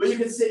see, but you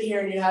can sit here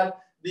and you have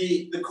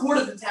the court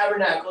of the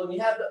tabernacle, and you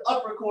have the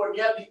upper court, and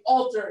you have the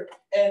altar,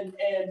 and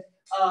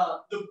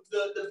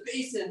the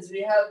basins, and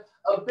you have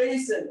a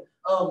basin.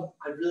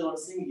 I really want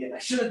to sing again. I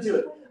shouldn't do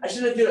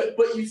it.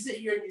 But you sit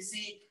here and you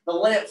see the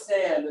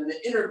lampstand and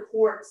the inner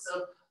courts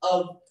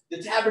of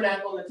the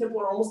tabernacle and the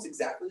temple are almost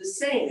exactly the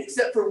same,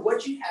 except for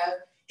what you have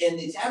in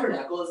the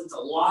tabernacle is it's a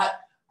lot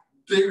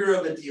bigger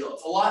of a deal.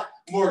 It's a lot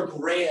more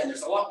grand.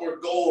 There's a lot more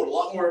gold, a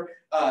lot more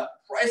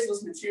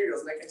priceless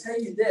materials. And I can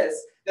tell you this,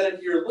 that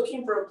if you're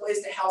looking for a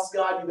place to house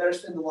God, you better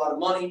spend a lot of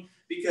money,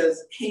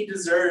 because he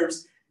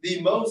deserves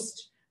the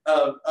most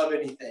of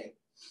anything.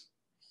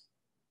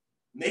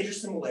 Major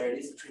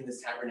similarities between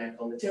this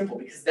tabernacle and the temple,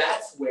 because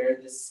that's where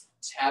this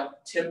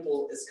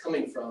temple is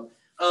coming from.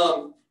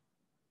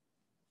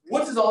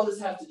 What does all this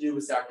have to do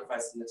with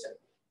sacrifice in the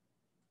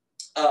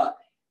temple?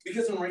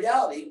 Because in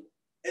reality,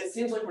 it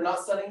seems like we're not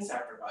studying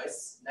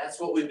sacrifice. That's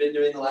what we've been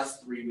doing the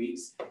last 3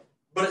 weeks.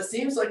 But it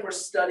seems like we're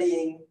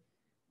studying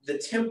the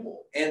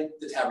temple and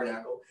the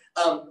tabernacle.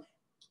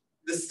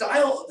 The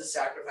style of the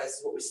sacrifice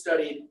is what we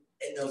studied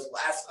in those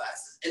last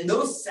classes. And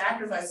those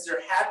sacrifices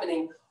are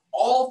happening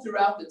all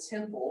throughout the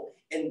temple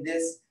in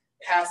this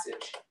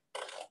passage.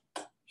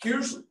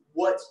 Here's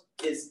what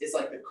is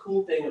like the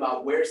cool thing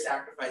about where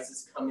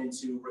sacrifices come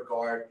into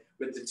regard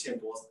with the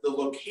temple. The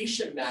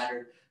location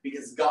mattered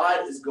because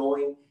God is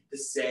going to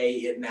say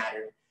it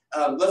mattered.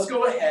 Let's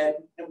go ahead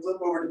and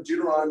flip over to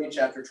Deuteronomy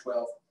chapter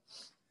 12.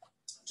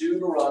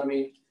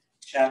 Deuteronomy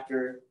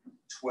chapter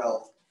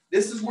 12.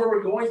 This is where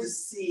we're going to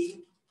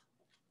see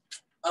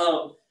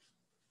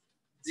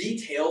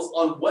details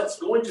on what's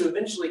going to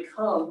eventually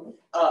come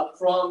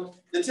from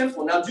the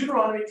temple. Now,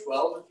 Deuteronomy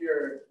 12, if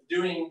you're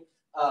doing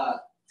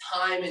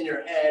time in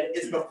your head,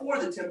 is before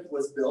the temple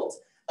was built,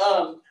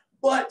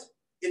 but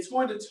it's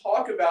going to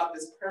talk about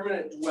this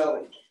permanent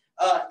dwelling.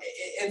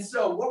 And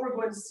so what we're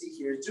going to see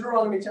here is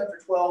Deuteronomy chapter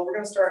 12. We're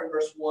going to start in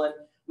verse 1.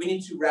 We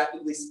need to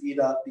rapidly speed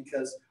up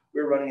because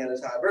we're running out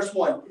of time. Verse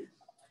 1.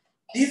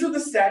 These are the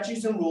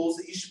statutes and rules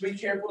that you should be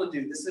careful to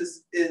do. This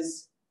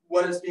is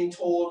what is being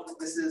told.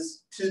 This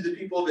is to the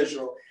people of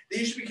Israel. That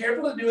you should be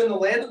careful to do in the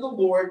land of the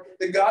Lord,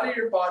 the God of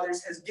your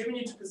fathers, has given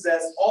you to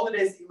possess all the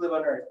days that you live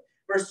on earth.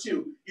 Verse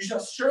 2. You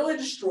shall surely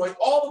destroy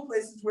all the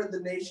places where the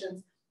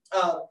nations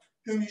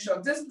whom you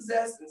shall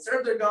dispossess and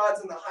serve their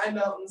gods in the high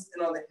mountains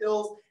and on the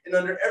hills and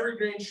under every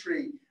green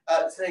tree,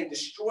 saying,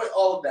 destroy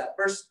all of that.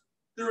 Verse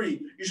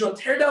 3, you shall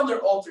tear down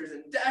their altars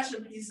and dash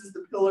in pieces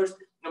the pillars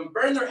and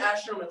burn their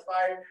Asherim with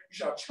fire. You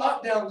shall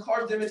chop down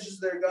carved images of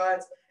their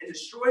gods and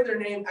destroy their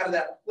name out of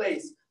that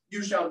place.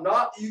 You shall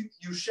not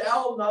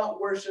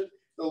worship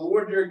the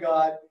Lord your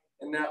God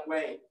in that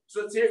way.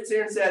 So it's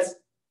here and says,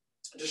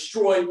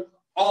 destroy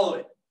all of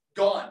it.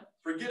 Gone.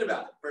 Forget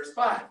about it. Verse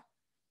 5.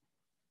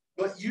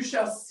 But you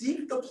shall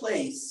seek the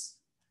place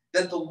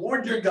that the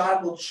Lord your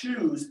God will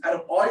choose out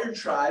of all your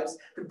tribes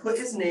to put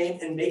his name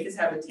and make his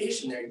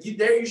habitation there.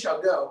 There you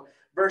shall go,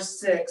 verse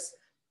 6,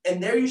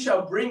 and there you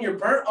shall bring your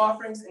burnt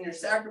offerings and your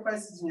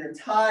sacrifices and your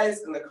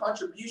tithes and the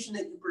contribution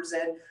that you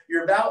present,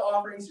 your vow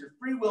offerings, your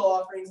free will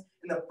offerings,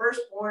 and the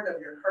firstborn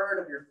of your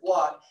herd of your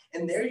flock.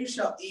 And there you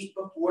shall eat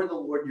before the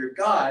Lord your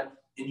God,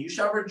 and you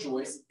shall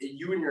rejoice,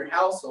 you and your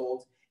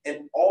household,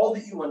 and all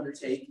that you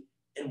undertake,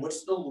 in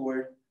which the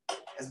Lord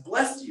has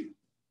blessed you.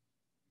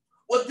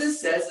 What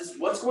this says is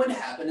what's going to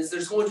happen is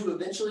there's going to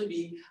eventually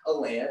be a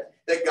land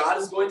that God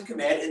is going to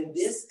command, and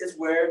this is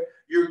where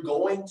you're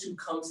going to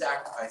come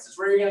sacrifice. It's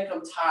where you're going to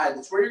come tithe.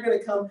 It's where you're going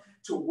to come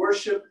to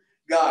worship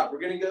God.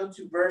 We're going to go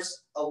to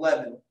verse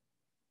 11.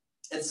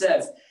 It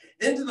says,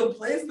 into the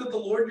place that the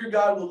Lord your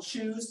God will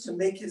choose to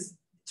make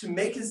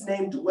his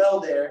name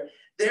dwell there,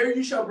 there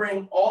you shall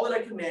bring all that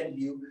I commanded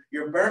you,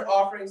 your burnt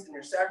offerings and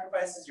your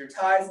sacrifices, your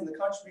tithes and the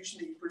contribution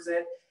that you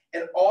present,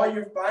 and all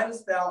your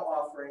finest vow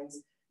offerings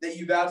that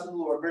you vow to the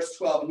Lord. Verse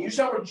 12, and you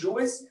shall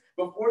rejoice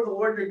before the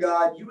Lord your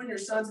God, you and your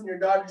sons and your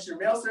daughters, your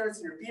male servants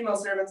and your female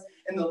servants,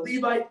 and the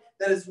Levite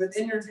that is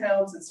within your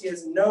town, since he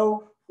has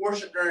no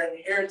portion or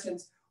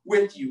inheritance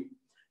with you.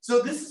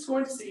 So this is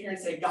going to sit here and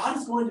say, God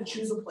is going to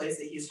choose a place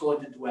that he's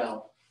going to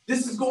dwell.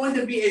 This is going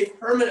to be a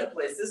permanent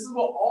place. This is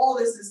what all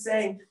this is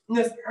saying. And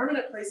this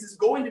permanent place is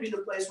going to be the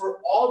place where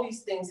all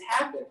these things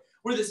happen,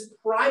 where this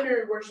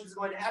primary worship is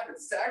going to happen.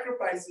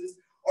 Sacrifices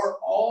are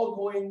all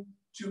going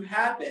to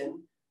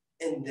happen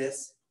in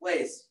this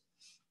place.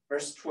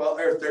 Verse 12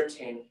 or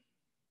 13.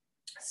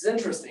 This is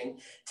interesting.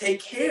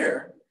 Take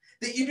care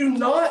that you do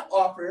not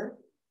offer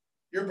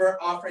your burnt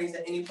offerings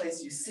at any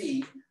place you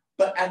see,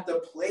 but at the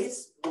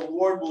place the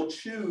Lord will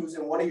choose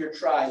in one of your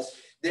tribes,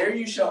 there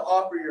you shall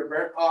offer your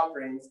burnt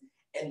offerings,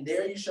 and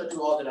there you shall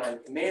do all that I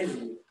am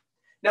commanding you.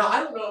 Now,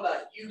 I don't know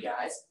about you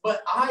guys,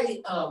 but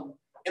I,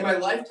 in my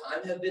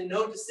lifetime, have been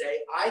known to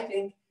say, I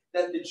think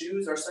that the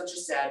Jews are such a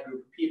sad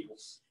group of people.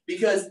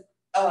 Because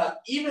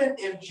even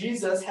if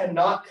Jesus had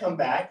not come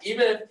back,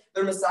 even if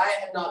the Messiah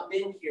had not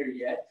been here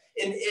yet,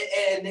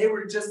 and they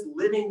were just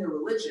living their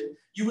religion,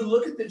 you would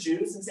look at the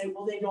Jews and say,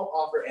 well, they don't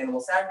offer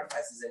animal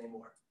sacrifices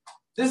anymore.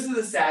 This is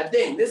the sad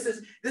thing. This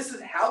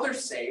is how they're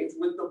saved,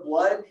 with the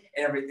blood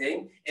and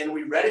everything. And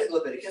we read it in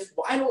Leviticus.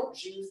 Why don't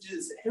Jews do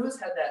this? Who has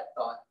had that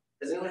thought?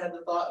 Has anyone had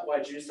the thought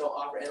why Jews don't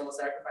offer animal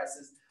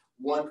sacrifices?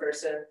 One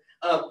person.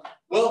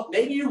 Well,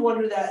 maybe you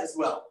wonder that as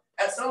well.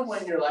 At some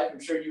point in your life,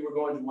 I'm sure you were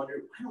going to wonder,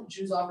 why don't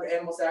Jews offer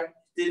animal sacrifices?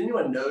 Did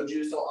anyone know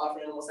Jews don't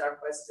offer animal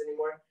sacrifices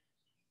anymore?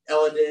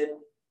 Ella did.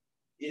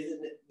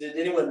 Did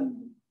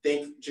anyone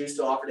think Jews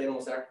still offered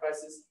animal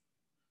sacrifices?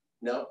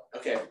 No?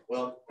 Okay,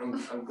 well,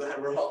 I'm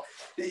glad we're all.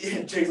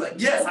 Jake's like,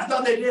 yes, I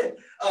thought they did.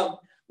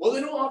 Well,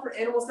 they don't offer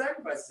animal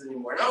sacrifices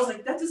anymore. And I was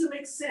like, that doesn't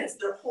make sense.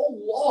 Their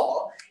whole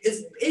law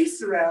is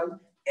based around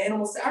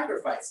animal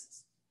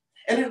sacrifices.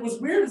 And it was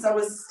weird, as I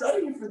was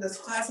studying for this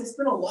class, I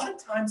spent a lot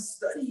of time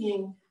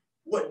studying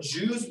what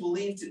Jews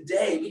believe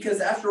today,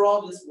 because after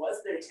all, this was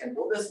their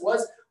temple. This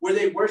was where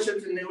they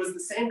worshiped, and it was the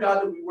same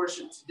God that we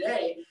worship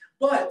today.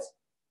 But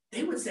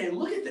they would say,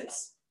 look at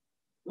this.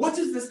 What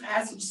does this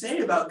passage say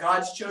about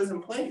God's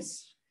chosen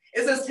place?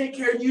 It says, take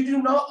care, you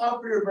do not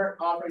offer your burnt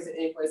offerings at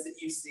any place that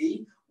you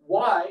see.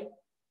 Why?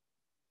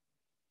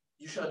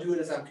 You shall do it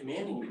as I'm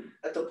commanding you,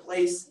 at the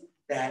place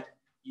that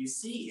you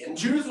see. And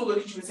Jews will look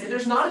at you and say,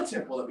 there's not a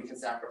temple that we can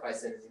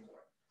sacrifice in anymore.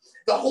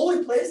 The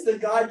holy place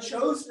that God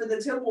chose for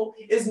the temple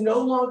is no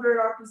longer in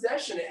our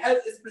possession.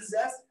 It's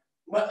possessed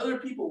by other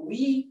people.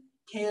 We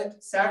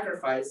can't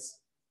sacrifice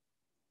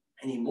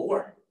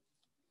anymore.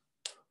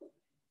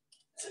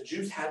 So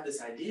Jews have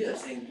this idea of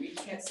saying we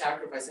can't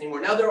sacrifice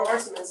anymore. Now, there are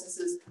some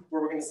instances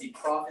where we're going to see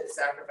prophets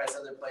sacrifice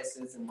other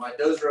places and why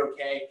those are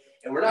okay.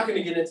 And we're not going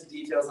to get into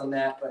details on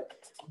that.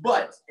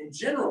 But in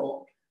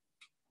general,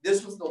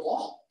 this was the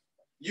law.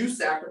 You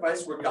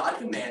sacrifice where God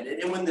commanded.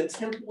 And when the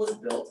temple was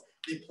built,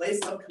 the place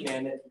of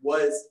commandment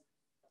was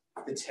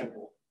the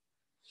temple.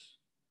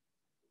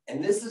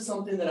 And this is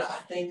something that I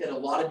think that a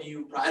lot of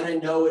you, and I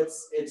know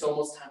it's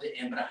almost time to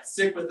end, but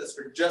stick with us.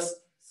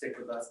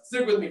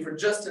 Stick with me for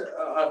just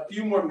a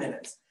few more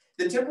minutes.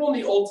 The temple in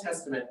the Old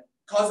Testament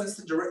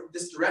causes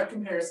this direct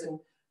comparison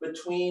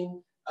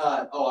between,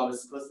 I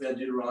was supposed to be on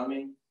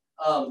Deuteronomy.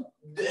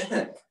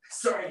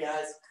 Sorry,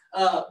 guys.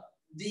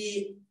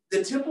 The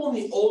temple in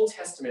the Old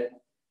Testament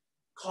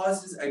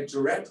causes a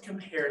direct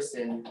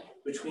comparison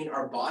between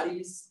our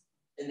bodies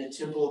and the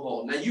temple of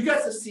old. Now, you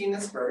guys have seen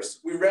this verse.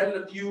 We read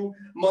it a few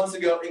months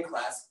ago in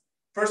class.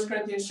 1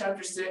 Corinthians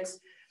chapter 6,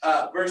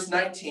 verse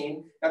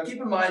 19. Now,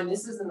 keep in mind,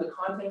 this is in the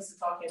context of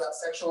talking about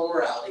sexual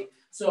immorality.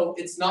 So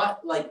it's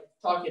not like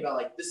talking about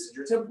like, this is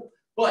your temple.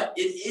 But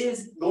it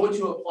is going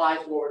to apply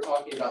to what we're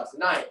talking about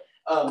tonight,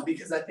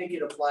 because I think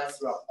it applies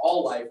throughout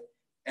all life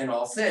and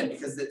all sin,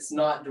 because it's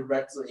not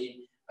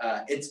directly,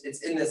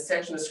 it's in this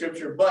section of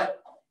scripture, but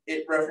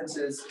it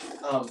references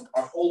our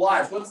whole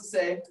lives. What's it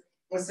say?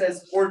 It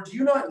says, or do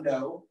you not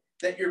know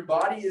that your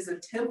body is a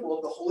temple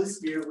of the Holy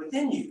Spirit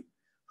within you,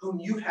 whom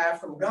you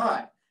have from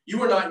God?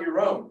 You are not your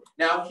own.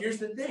 Now, here's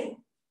the thing.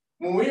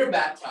 When we are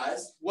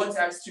baptized, what's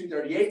Acts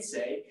 2:38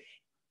 say?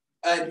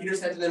 And Peter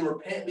said to them,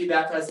 repent and be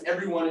baptized,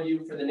 every one of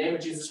you, for the name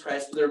of Jesus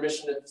Christ, for the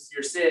remission of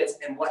your sins.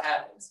 And what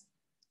happens?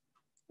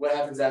 What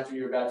happens after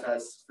you're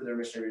baptized for the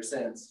remission of your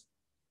sins?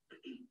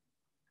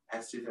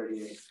 Acts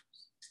 2:38.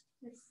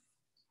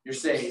 You're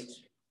saved.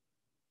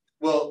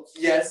 Well,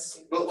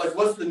 yes, but like,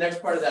 what's the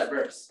next part of that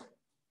verse?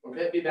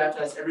 Repent, be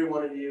baptized, every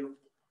one of you,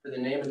 in the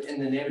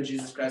name of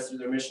Jesus Christ, for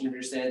the remission of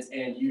your sins,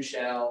 and you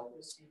shall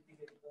receive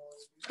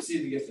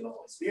the gift of the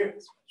Holy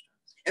Spirit.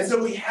 And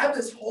so we have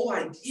this whole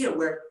idea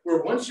where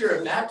once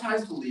you're a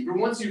baptized believer,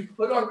 once you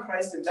put on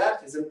Christ in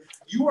baptism,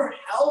 you are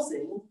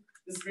housing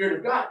the Spirit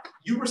of God.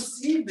 You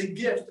receive the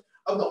gift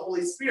of the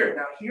Holy Spirit.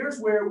 Now, here's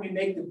where we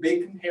make the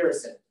big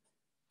comparison.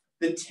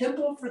 The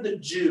temple for the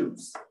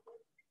Jews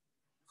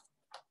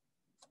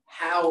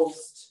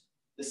housed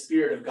the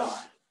Spirit of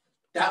God.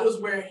 That was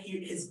where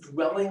his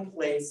dwelling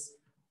place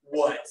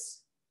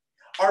was.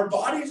 Our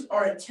bodies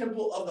are a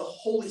temple of the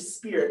Holy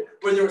Spirit,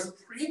 where there was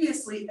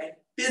previously a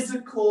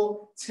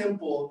physical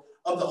temple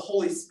of the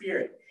Holy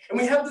Spirit. And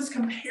we have this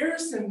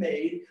comparison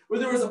made where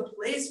there was a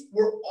place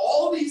where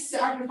all these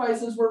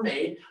sacrifices were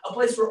made, a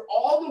place where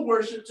all the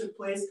worship took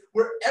place,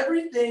 where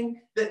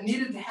everything that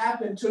needed to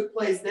happen took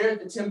place there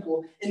at the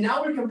temple. And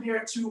now we compare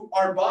it to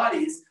our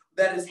bodies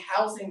that is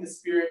housing the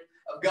Spirit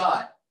of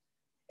God.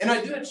 And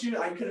I could have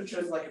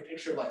chosen like a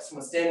picture of like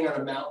someone standing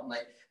on a mountain,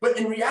 but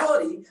in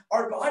reality,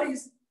 our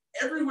bodies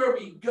everywhere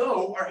we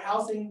go are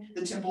housing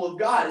the temple of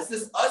God. It's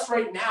this us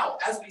right now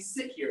as we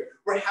sit here.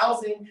 We're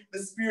housing the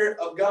Spirit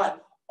of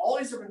God. All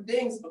these different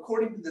things,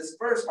 according to this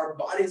verse, our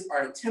bodies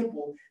are a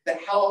temple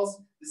that house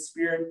the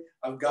Spirit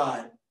of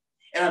God.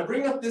 And I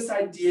bring up this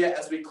idea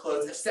as we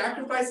close. If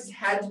sacrifices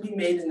had to be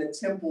made in the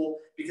temple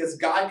because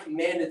God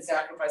commanded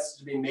sacrifices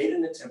to be made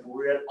in the temple,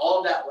 we read all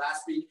of that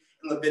last week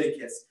in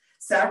Leviticus.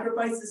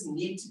 Sacrifices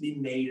need to be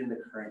made in the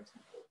current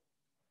temple.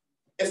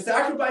 If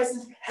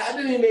sacrifices had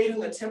to be made in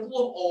the temple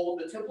of old,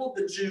 the temple of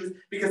the Jews,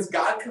 because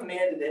God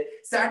commanded it,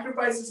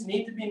 sacrifices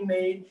need to be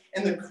made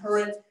in the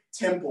current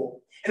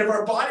temple. And if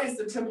our body is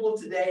the temple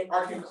of today,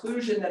 our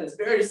conclusion that is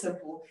very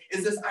simple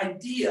is this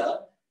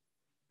idea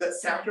that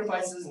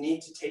sacrifices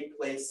need to take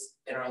place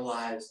in our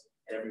lives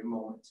at every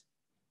moment.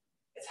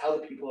 It's how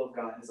the people of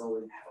God have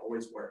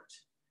always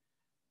worked.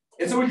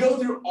 And so we go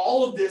through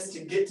all of this to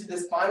get to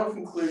this final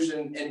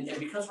conclusion, and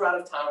because we're out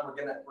of time, we're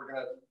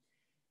gonna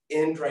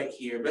end right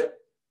here.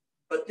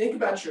 But think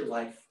about your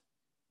life.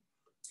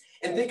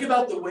 And think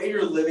about the way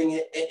you're living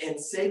it, and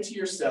say to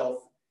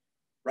yourself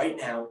right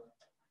now,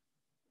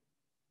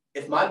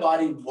 if my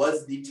body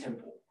was the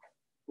temple,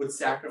 would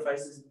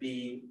sacrifices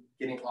be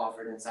getting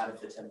offered inside of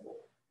the temple?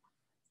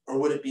 Or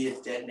would it be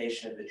a dead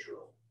nation of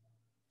Israel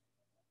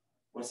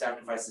when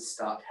sacrifices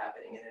stopped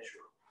happening in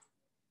Israel?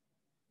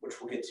 Which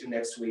we'll get to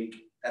next week.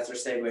 That's our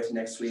segue to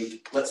next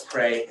week. Let's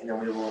pray, and then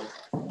we will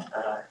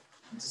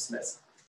dismiss.